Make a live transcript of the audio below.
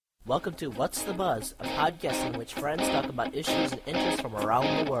Welcome to What's the Buzz, a podcast in which friends talk about issues and interests from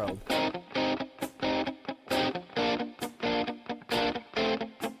around the world.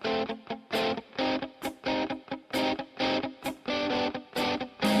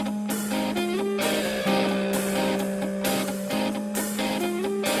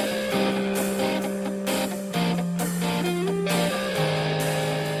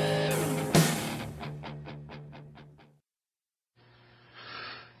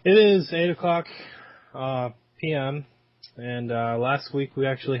 It is 8 o'clock p.m., and last week we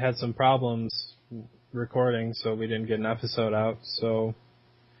actually had some problems recording, so we didn't get an episode out.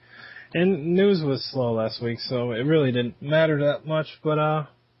 And news was slow last week, so it really didn't matter that much. But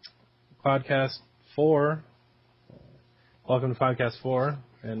podcast 4, welcome to podcast 4,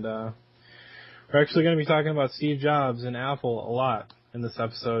 and we're actually going to be talking about Steve Jobs and Apple a lot in this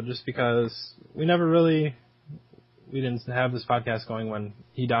episode, just because we didn't have this podcast going when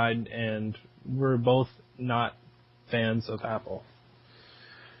he died, and we're both not fans of Apple.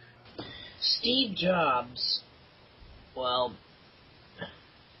 Steve Jobs, well,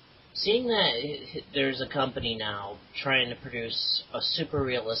 seeing that there's a company now trying to produce a super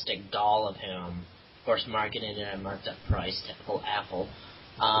realistic doll of him, of course marketed at a marked up price, typical Apple,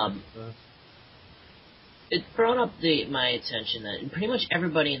 it brought up my attention that pretty much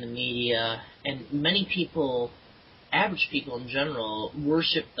everybody in the media and many people, average people in general,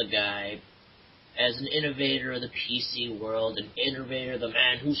 worship the guy as an innovator of the PC world, an innovator, the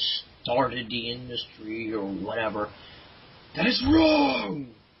man who started the industry or whatever. That is wrong!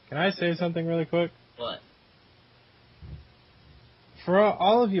 Can I say something really quick? What? For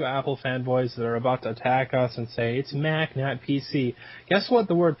all of you Apple fanboys that are about to attack us and say, it's Mac, not PC, guess what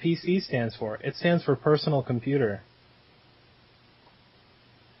the word PC stands for? It stands for personal computer.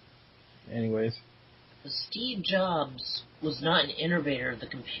 Anyways. Steve Jobs was not an innovator of the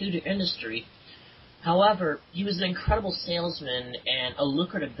computer industry. However, he was an incredible salesman and a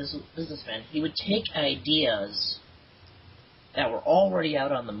lucrative businessman. He would take ideas that were already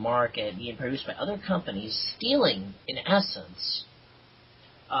out on the market, being produced by other companies, stealing, in essence,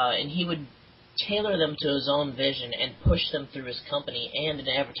 and he would tailor them to his own vision and push them through his company and an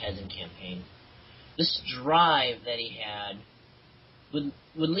advertising campaign. This drive that he had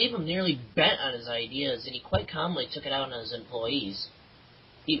would leave him nearly bent on his ideas, and he quite calmly took it out on his employees.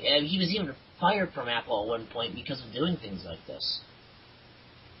 He was even fired from Apple at one point because of doing things like this.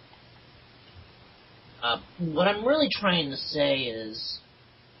 What I'm really trying to say is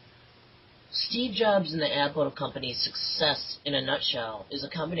Steve Jobs and the Apple company's success, in a nutshell, is a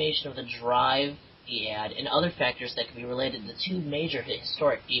combination of the drive he had and other factors that can be related to two major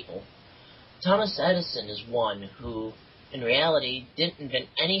historic people. Thomas Edison is one who, in reality, didn't invent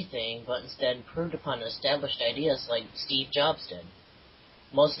anything, but instead improved upon established ideas like Steve Jobs did.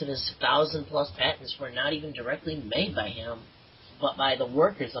 Most of his 1,000-plus patents were not even directly made by him, but by the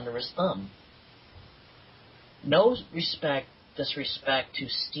workers under his thumb. No disrespect to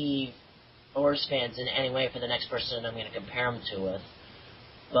Steve or his fans in any way for the next person I'm going to compare him to with,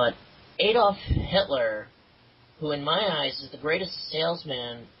 but Adolf Hitler, who in my eyes is the greatest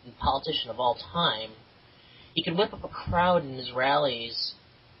salesman and politician of all time, he could whip up a crowd in his rallies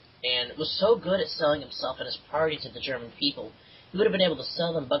and was so good at selling himself and his party to the German people, he would have been able to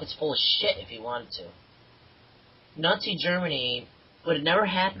sell them buckets full of shit if he wanted to. Nazi Germany would have never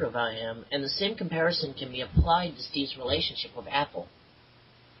happened without him, and the same comparison can be applied to Steve's relationship with Apple.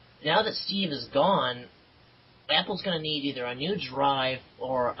 Now that Steve is gone, Apple's going to need either a new drive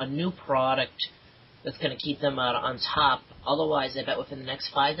or a new product that's going to keep them on top. Otherwise, I bet within the next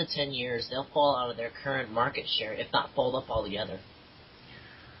 5 to 10 years, they'll fall out of their current market share, if not fold up altogether.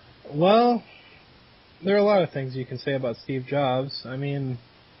 Well, there are a lot of things you can say about Steve Jobs. I mean,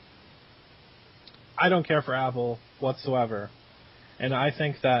 I don't care for Apple whatsoever. And I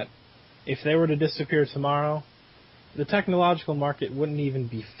think that if they were to disappear tomorrow, the technological market wouldn't even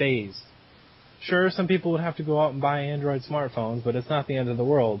be phased. Sure, some people would have to go out and buy Android smartphones, but it's not the end of the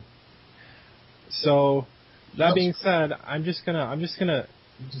world. So, that being said, I'm just gonna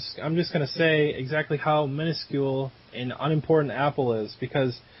say exactly how minuscule and unimportant Apple is,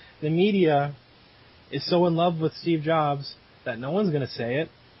 because the media is so in love with Steve Jobs that no one's gonna say it.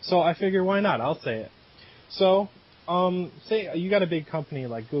 So I figure, why not? I'll say it. So, say you got a big company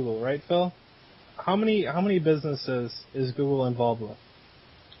like Google, right, Phil? How many businesses is Google involved with?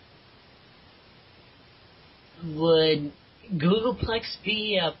 Would Googleplex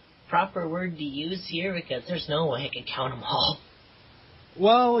be a proper word to use here? Because there's no way I can count them all.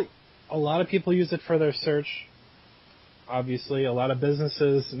 Well, a lot of people use it for their search. Obviously, a lot of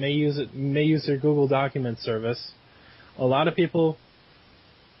businesses may use their Google Document service. A lot of people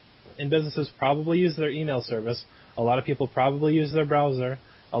and businesses probably use their email service. A lot of people probably use their browser.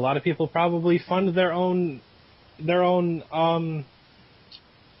 A lot of people probably fund their own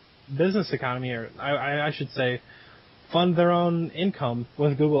business economy, or I should say, fund their own income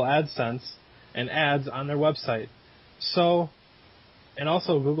with Google AdSense and ads on their website. So, and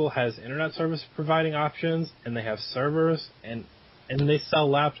also Google has internet service providing options, and they have servers, and they sell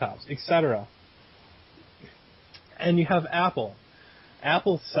laptops, etc. And you have Apple.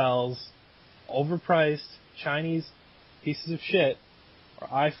 Apple sells overpriced Chinese pieces of shit, or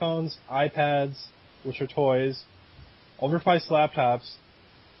iPhones, iPads, which are toys, overpriced laptops,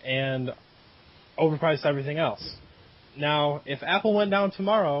 and overpriced everything else. Now, if Apple went down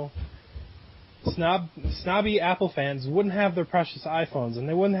tomorrow, snobby Apple fans wouldn't have their precious iPhones, and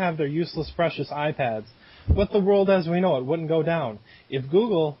they wouldn't have their useless, precious iPads. But the world as we know it wouldn't go down. If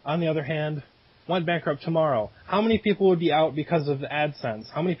Google, on the other hand, went bankrupt tomorrow, how many people would be out because of the AdSense?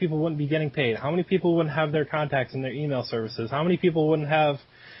 How many people wouldn't be getting paid? How many people wouldn't have their contacts in their email services? How many people wouldn't have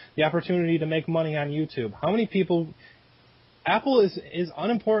the opportunity to make money on YouTube? How many people... Apple is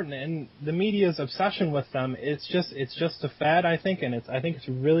unimportant, and the media's obsession with them, it's just a fad, I think, and I think it's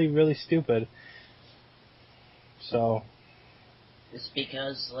really, really stupid. So... It's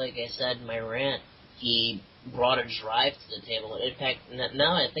because, like I said in my rant, he brought a drive to the table. In fact,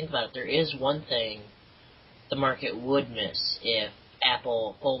 now I think about it, there is one thing the market would miss if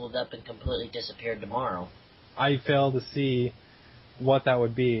Apple folded up and completely disappeared tomorrow. I fail to see what that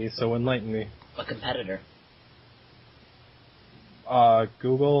would be, so enlighten me. A competitor.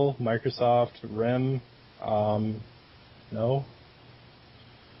 Google, Microsoft, RIM, no?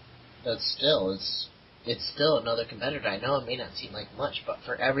 But still, it's still another competitor. I know it may not seem like much, but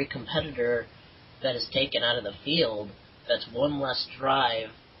for every competitor that is taken out of the field, that's one less drive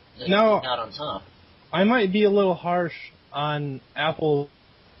that's out on top. I might be a little harsh on Apple's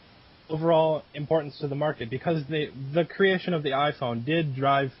overall importance to the market, because the creation of the iPhone did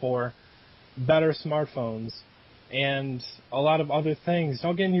drive for better smartphones and a lot of other things.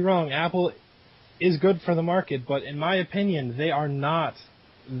 Don't get me wrong, Apple is good for the market, but in my opinion, they are not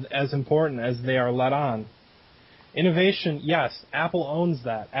as important as they are let on. Innovation, yes, Apple owns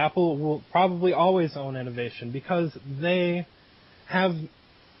that. Apple will probably always own innovation because they have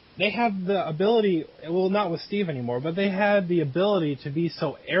the ability, well, not with Steve anymore, but they had the ability to be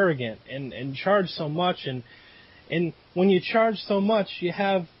so arrogant and charge so much. And when you charge so much, you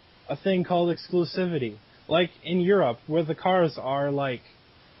have a thing called exclusivity. Like in Europe, where the cars are like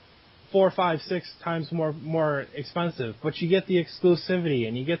 4, 5, 6 times more expensive, but you get the exclusivity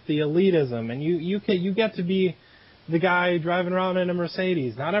and you get the elitism, and you get to be the guy driving around in a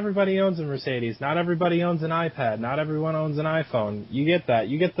Mercedes. Not everybody owns a Mercedes. Not everybody owns an iPad. Not everyone owns an iPhone. You get that.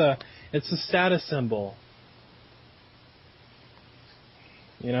 It's a status symbol.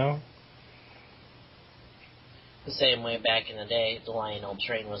 You know? The same way back in the day, the Lionel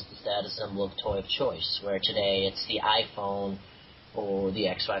train was the status symbol of toy of choice, where today it's the iPhone or the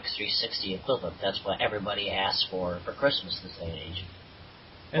Xbox 360 equivalent. That's what everybody asks for Christmas this day and age.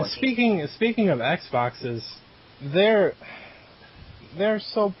 And speaking of Xboxes, they're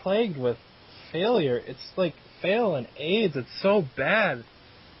so plagued with failure. It's like fail and AIDS. It's so bad.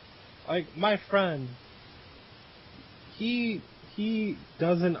 Like my friend, he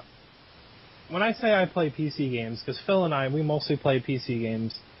doesn't. When I say I play PC games, because Phil and I, we mostly play PC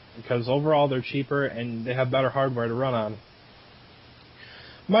games because overall they're cheaper and they have better hardware to run on.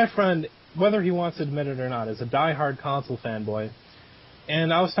 My friend, whether he wants to admit it or not, is a die-hard console fanboy.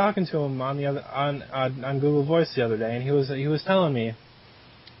 And I was talking to him on Google Voice the other day, and he was telling me,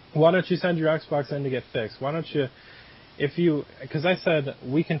 why don't you send your Xbox in to get fixed? Why don't you, because I said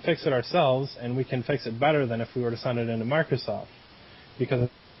we can fix it ourselves, and we can fix it better than if we were to send it into Microsoft. Because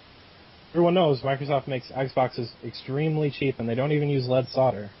everyone knows Microsoft makes Xboxes extremely cheap, and they don't even use lead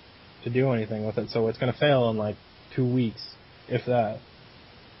solder to do anything with it, so it's going to fail in like 2 weeks, if that.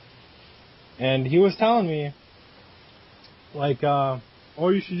 And he was telling me, like, oh,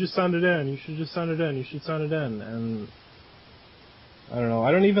 you should just send it in, you should send it in, and I don't know,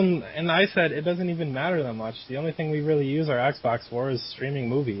 and I said, it doesn't even matter that much. The only thing we really use our Xbox for is streaming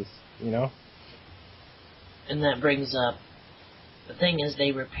movies, you know? And that brings up, the thing is,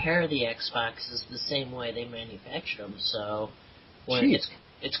 they repair the Xboxes the same way they manufacture them, so when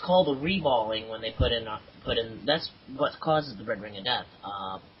it's called a reballing when they put in, that's what causes the red ring of death.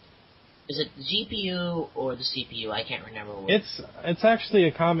 Is it the GPU or the CPU? I can't remember. It's actually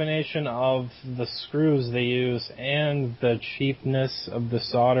a combination of the screws they use and the cheapness of the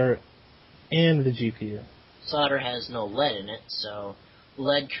solder and the GPU. Solder has no lead in it, so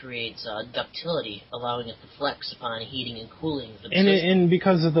lead creates ductility, allowing it to flex upon heating and cooling. And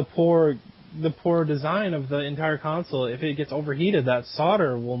because of the poor design of the entire console, if it gets overheated, that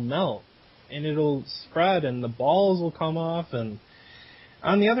solder will melt, and it'll spread, and the balls will come off. And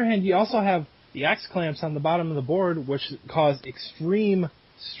on the other hand, you also have the X clamps on the bottom of the board, which cause extreme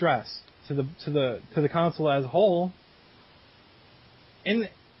stress to the console as a whole. And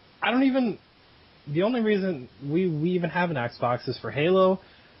the only reason we even have an Xbox is for Halo,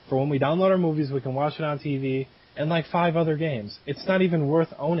 for when we download our movies, we can watch it on TV, and like 5 other games. It's not even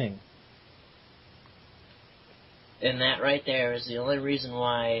worth owning. And that right there is the only reason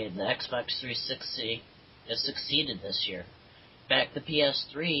why the Xbox 360 has succeeded this year. In fact, the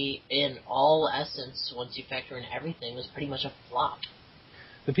PS3, in all essence, once you factor in everything, was pretty much a flop.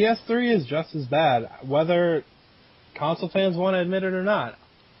 The PS3 is just as bad, whether console fans want to admit it or not.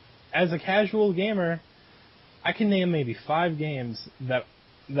 As a casual gamer, I can name maybe 5 games that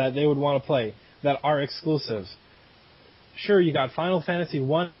they would want to play that are exclusives. Sure, you got Final Fantasy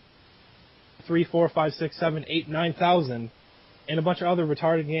 1, 3, 4, 5, 6, 7, 8, 9,000, and a bunch of other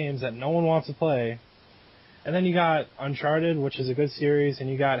retarded games that no one wants to play. And then you got Uncharted, which is a good series, and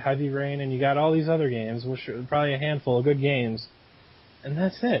you got Heavy Rain, and you got all these other games, which are probably a handful of good games. And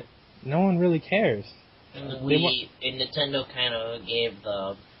that's it. No one really cares. And Nintendo kind of gave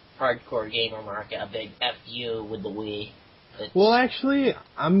the hardcore gamer market a big FU with the Wii. Well, actually,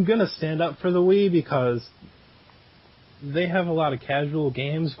 I'm going to stand up for the Wii because they have a lot of casual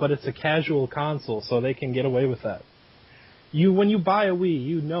games, but it's a casual console, so they can get away with that. When you buy a Wii,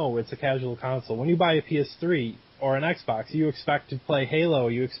 you know it's a casual console. When you buy a PS3 or an Xbox, you expect to play Halo,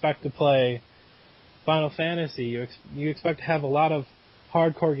 you expect to play Final Fantasy, you expect to have a lot of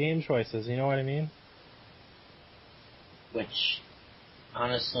hardcore game choices, you know what I mean? Which,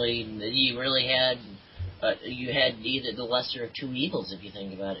 honestly, you really had either the lesser of two evils if you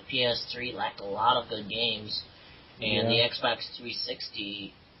think about it. PS3 lacked a lot of good games, and the Xbox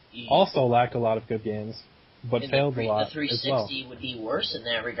 360 also lacked a lot of good games, but failed a lot. The 360 as well. would be worse in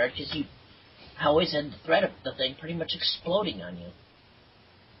that regard because you always had the threat of the thing pretty much exploding on you.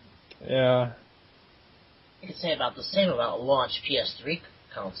 Yeah. You could say about the same about launch PS3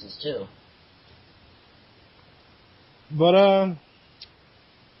 consoles too. But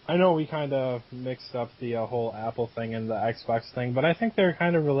I know we kind of mixed up the whole Apple thing and the Xbox thing, but I think they're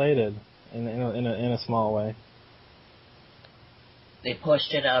kind of related in a small way. They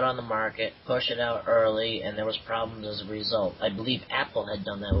pushed it out on the market, pushed it out early, and there was problems as a result. I believe Apple had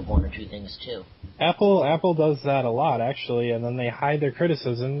done that with 1 or 2 things too. Apple does that a lot, actually, and then they hide their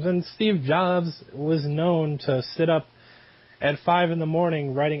criticisms. And Steve Jobs was known to sit up at 5 in the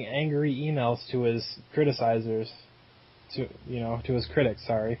morning writing angry emails to his criticizers, to his critics.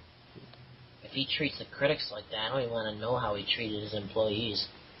 Sorry. If he treats the critics like that, I don't even want to know how he treated his employees.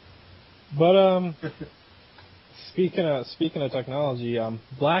 But speaking of technology,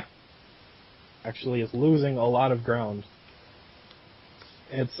 Black actually is losing a lot of ground.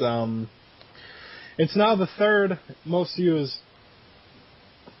 It's now the third most used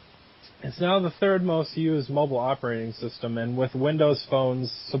mobile operating system, and with Windows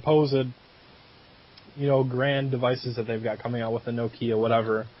Phone's supposed, grand devices that they've got coming out with the Nokia,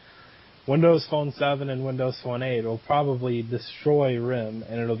 whatever, Windows Phone 7 and Windows Phone 8 will probably destroy RIM,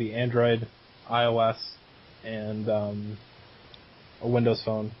 and it'll be Android, iOS, and a Windows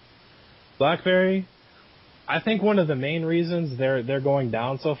Phone. Blackberry, I think one of the main reasons they're going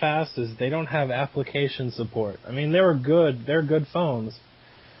down so fast is they don't have application support. I mean, they're good phones,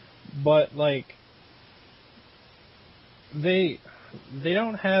 but they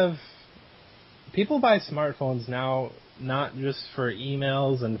don't have. People buy smartphones now not just for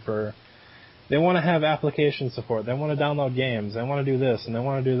emails and they want to have application support. They want to download games. They want to do this and they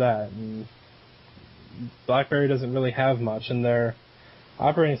want to do that. And BlackBerry doesn't really have much, and their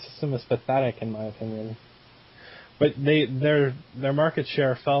operating system is pathetic in my opinion. But their market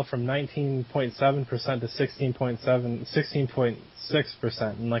share fell from 19.7% to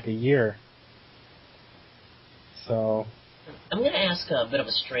 16.6% in a year. So I'm going to ask a bit of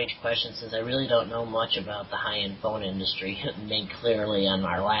a strange question since I really don't know much about the high-end phone industry, made clearly on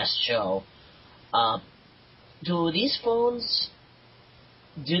our last show. Do these phones,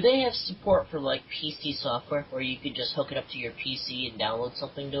 do they have support for PC software where you could just hook it up to your PC and download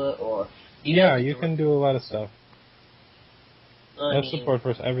something to it, or you can do a lot of stuff. They have support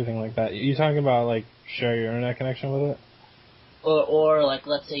for everything like that. You talking about share your internet connection with it? Or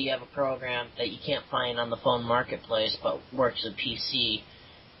let's say you have a program that you can't find on the phone marketplace but works with PC.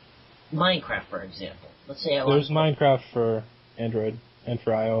 Minecraft, for example. Let's say there's Minecraft for Android and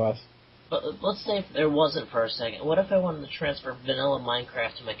for iOS. But let's say if there wasn't for a second. What if I wanted to transfer vanilla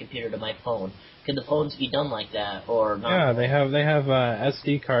Minecraft to my computer to my phone? Could the phones be done like that, or not? Yeah, they have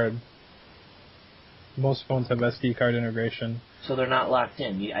SD card. Most phones have SD card integration. So they're not locked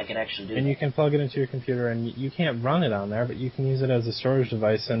in. I could actually do and that. You can plug it into your computer, and you can't run it on there, but you can use it as a storage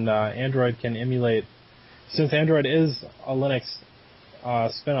device, and Android can emulate. Since Android is a Linux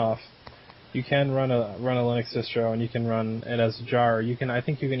spin-off, you can run a Linux distro, and you can run it as a jar. I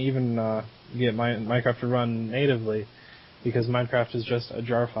think you can even get Minecraft to run natively, because Minecraft is just a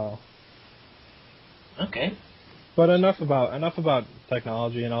jar file. Okay. But enough about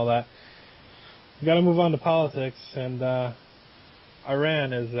technology and all that. We got to move on to politics, and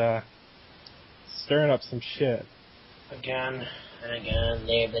Iran is stirring up some shit. Again and again,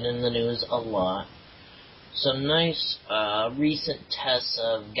 they've been in the news a lot. Some nice recent tests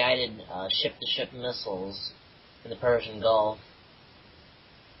of guided ship-to-ship missiles in the Persian Gulf.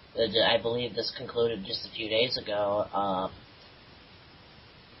 I believe this concluded just a few days ago.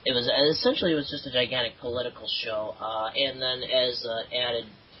 It was just a gigantic political show, and then as added,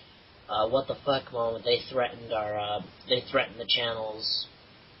 what the fuck moment they threatened the channels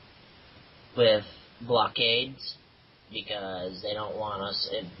with blockades because they don't want us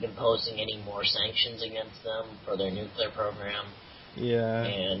imposing any more sanctions against them for their nuclear program. Yeah.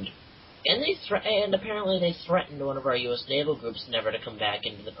 And apparently they threatened one of our U.S. naval groups never to come back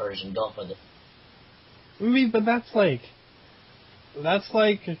into the Persian Gulf with it. I mean, but that's like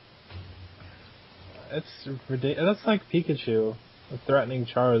Pikachu threatening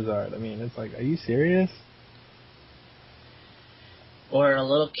Charizard. I mean, it's like, are you serious? Or a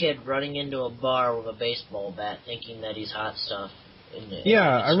little kid running into a bar with a baseball bat thinking that he's hot stuff.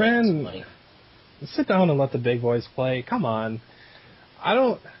 Iran, sit down and let the big boys play. Come on.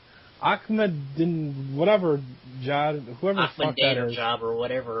 Whoever the fuck that is. Job or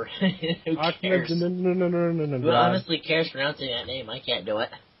whatever. Who cares? No. Who honestly cares pronouncing that name? I can't do it.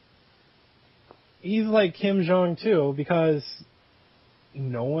 He's like Kim Jong too, because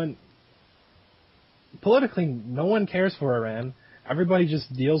politically, no one cares for Iran. Everybody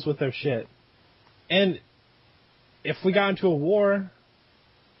just deals with their shit. And if we got into a war,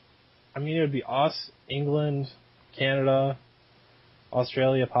 I mean, it would be us, England, Canada,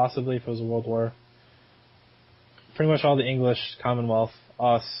 Australia, possibly, if it was a world war. Pretty much all the English Commonwealth,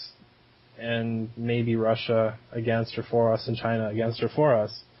 us, and maybe Russia against or for us, and China against or for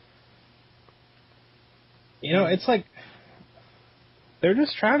us. You know, it's like they're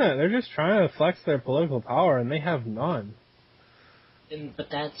just trying to flex their political power, and they have none. But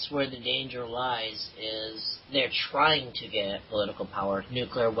that's where the danger lies, is they're trying to get political power,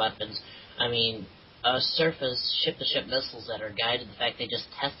 nuclear weapons. I mean, surface ship-to-ship missiles that are guided. In fact, they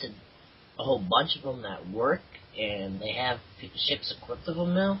just tested a whole bunch of them that work, and they have ships equipped with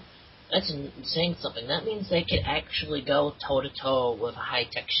them now. That's saying something. That means they could actually go toe-to-toe with a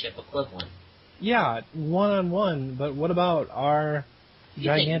high-tech ship equivalent. Yeah, one-on-one, but what about our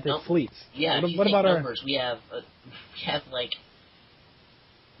gigantic fleets? Yeah, what about numbers, we have like,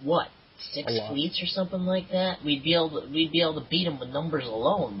 what, 6 fleets or something like that? We'd be able to beat them with numbers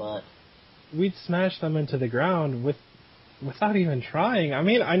alone, but we'd smash them into the ground without even trying. I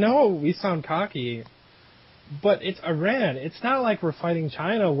mean, I know we sound cocky, but it's Iran. It's not like we're fighting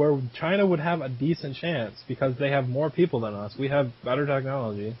China, where China would have a decent chance because they have more people than us. We have better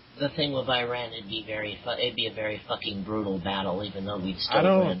technology. The thing with Iran, it'd be a very fucking brutal battle, even though we'd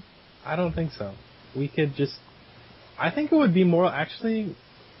still win. I don't think so. We could just. I think it would be more actually.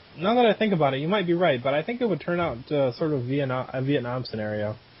 Now that I think about it, you might be right, but I think it would turn out to sort of a Vietnam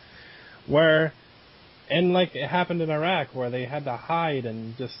scenario, where, and like it happened in Iraq, where they had to hide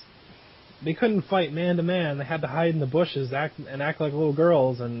and just. They couldn't fight man to man. They had to hide in the bushes, act like little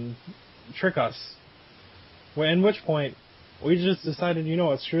girls, and trick us. In which point, we just decided,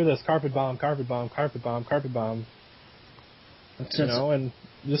 screw this, carpet bomb. And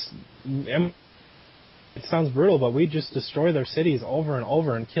just. It sounds brutal, but we just destroy their cities over and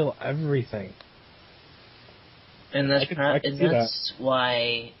over and kill everything. And that's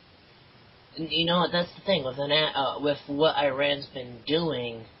why. That's the thing with what Iran's been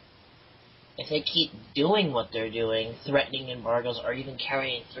doing. If they keep doing what they're doing, threatening embargoes, or even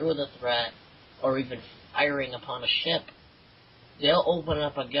carrying through the threat, or even firing upon a ship, they'll open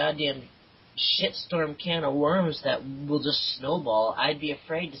up a goddamn shitstorm can of worms that will just snowball. I'd be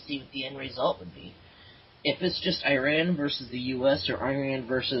afraid to see what the end result would be. If it's just Iran versus the U.S. or Iran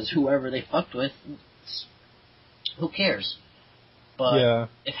versus whoever they fucked with, who cares? But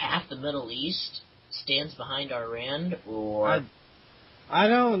if half the Middle East stands behind Iran, or I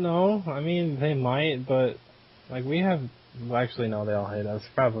don't know. I mean, they might, but, like, we have... Well, actually, no, they all hate us,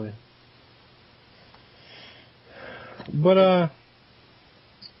 probably. But,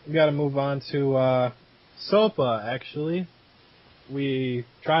 we gotta move on to, SOPA, actually. We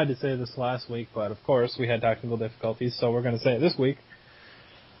tried to say this last week, but of course we had technical difficulties, so we're gonna say it this week.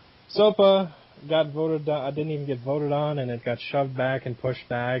 SOPA got voted on, I didn't even get voted on, and it got shoved back and pushed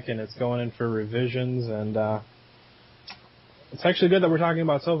back, and it's going in for revisions, and, it's actually good that we're talking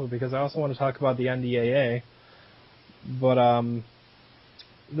about SOPA, because I also want to talk about the NDAA. But,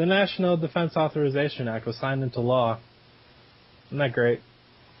 the National Defense Authorization Act was signed into law. Isn't that great?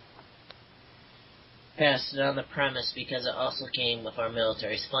 Passed it on the premise because it also came with our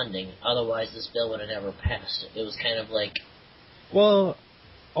military's funding. Otherwise, this bill would have never passed. It was kind of like... Well,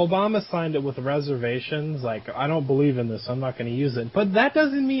 Obama signed it with reservations, like, I don't believe in this, I'm not going to use it. But that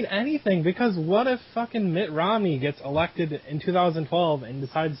doesn't mean anything, because what if fucking Mitt Romney gets elected in 2012 and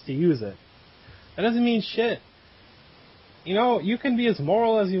decides to use it? That doesn't mean shit. You know, you can be as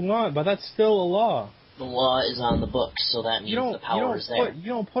moral as you want, but that's still a law. The law is on the books, so that means the power is there. You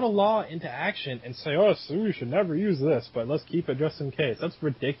don't put a law into action and say, oh, so we should never use this, but let's keep it just in case. That's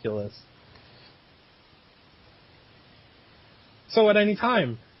ridiculous. So at any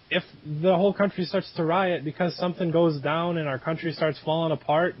time, if the whole country starts to riot because something goes down and our country starts falling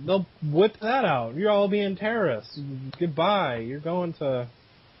apart, they'll whip that out. You're all being terrorists. Goodbye. You're going to...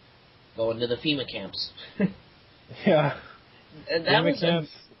 Going to the FEMA camps. Yeah. FEMA camps.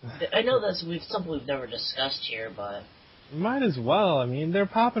 I know that's something we've never discussed here, but... Might as well. I mean, they're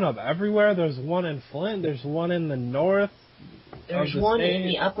popping up everywhere. There's one in Flint. There's one in the north. There's one in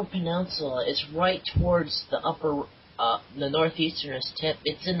the Upper Peninsula. It's right towards the upper... the northeasternest tip.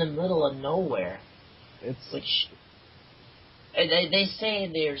 It's in the middle of nowhere. Which they say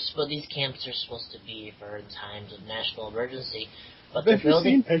these camps are supposed to be for times of national emergency, but have you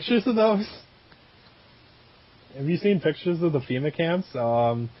seen pictures of those? Have you seen pictures of the FEMA camps?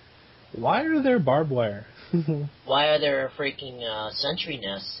 Why are there barbed wire? Why are there freaking sentry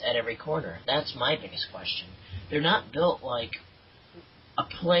nests at every corner? That's my biggest question. They're not built like a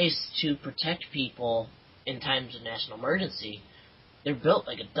place to protect people in times of national emergency. They're built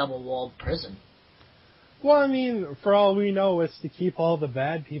like a double-walled prison. Well, I mean, for all we know, it's to keep all the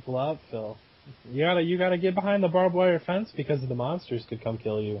bad people out, Phil. You gotta get behind the barbed wire fence because the monsters could come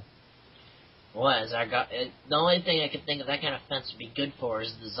kill you. Well, the only thing I could think of that kind of fence would be good for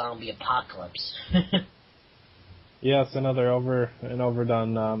is the zombie apocalypse. Yes, another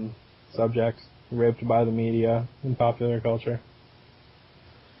overdone subject, raped by the media in popular culture.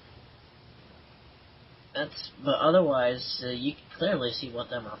 But otherwise, you can clearly see what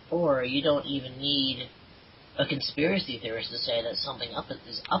them are for. You don't even need a conspiracy theorist to say that something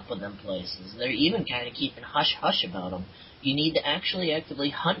is up with them places. They're even kind of keeping hush-hush about them. You need to actually actively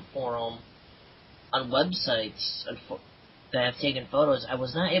hunt for them on websites that have taken photos. I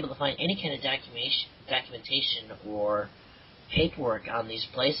was not able to find any kind of documentation or paperwork on these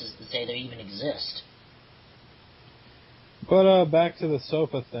places to say they even exist. But back to the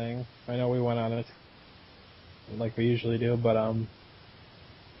SOPA thing. I know we went on it like we usually do, but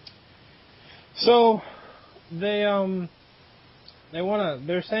so they're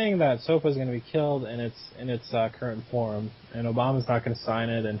saying that SOPA is going to be killed in its current form, and Obama's not going to sign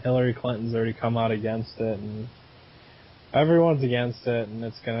it, and Hillary Clinton's already come out against it, and everyone's against it, and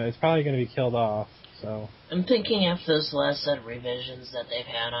it's probably going to be killed off. So I'm thinking after this last set of revisions that they've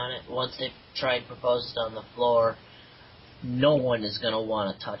had on it, once they've tried proposed on the floor, no one is going to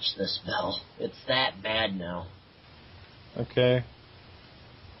want to touch this bill. It's that bad now. Okay.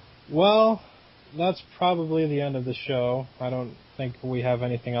 Well, that's probably the end of the show. I don't think we have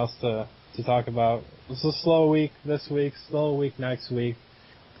anything else to talk about. It's a slow week this week, slow week next week.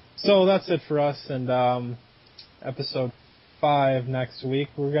 So that's it for us, and episode 5 next week.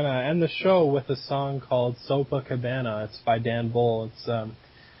 We're going to end the show with a song called Sopa Cabana. It's by Dan Bull.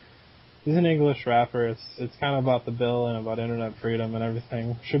 He's an English rapper. It's kind of about the bill and about internet freedom and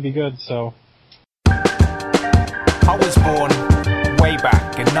everything. Should be good, so... I was born way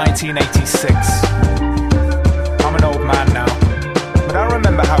back in 1986. I'm an old man now, but I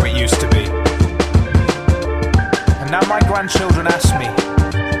remember how it used to be. And now my grandchildren ask me,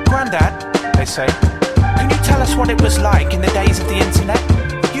 "Grandad," they say, "can you tell us what it was like in the days of the internet?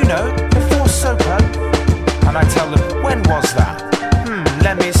 You know, before SOPA?" And I tell them, "When was that?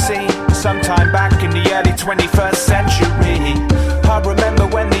 Let me see, sometime back in the early 21st century. I remember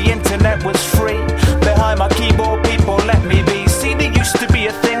when the internet was free. Behind my keyboard, people let me be. See, there used to be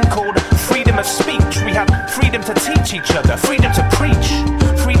a thing called freedom of speech. We had freedom to teach each other, freedom to preach,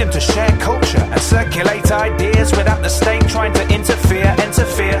 freedom to share culture and circulate ideas without the state trying to interfere.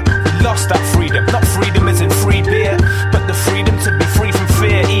 We lost that freedom, not freedom as in free beer, but the freedom to be free from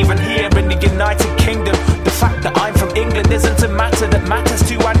fear. Even here in the United Kingdom, the fact that I'm from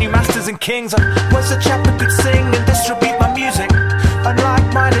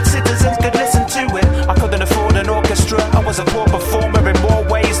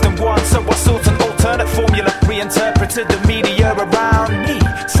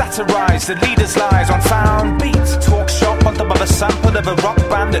The leaders lies on found beats. Talk shop on top of a sample of a rock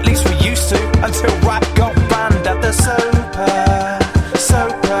band. At least we used to, until rap got banned at the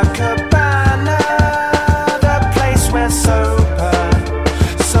Soper Cabana, the place where Soper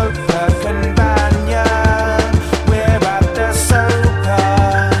can ban ya. We're at the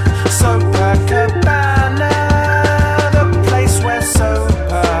Soper Cabana, the place where Soper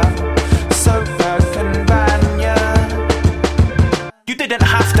can ban ya. You didn't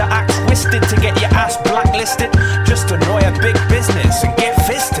have to act twisted to get your ass blacklisted. Just annoy a big business and get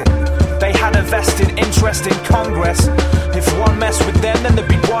fisted. They had a vested interest in Congress. If one messed with them, then there'd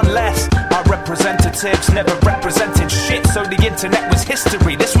be one less. Our representatives never represented shit, so the internet was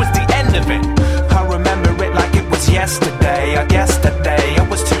history. This was the end of it. I remember it like it was yesterday. I guess today I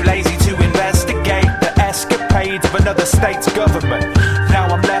was too lazy to investigate the escapades of another state's government. Now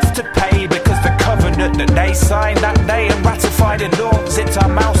I'm left to pay because the covenant that they signed that day and ratified in law zipped our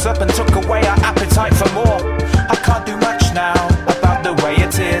mouths up and took away our appetite for more. I can't do much now about the way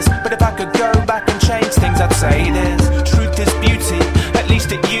it is, but if I could go back and change things, I'd say this: truth is beauty, at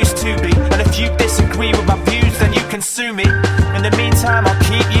least it used to be. And if you disagree with my views, then you can sue me.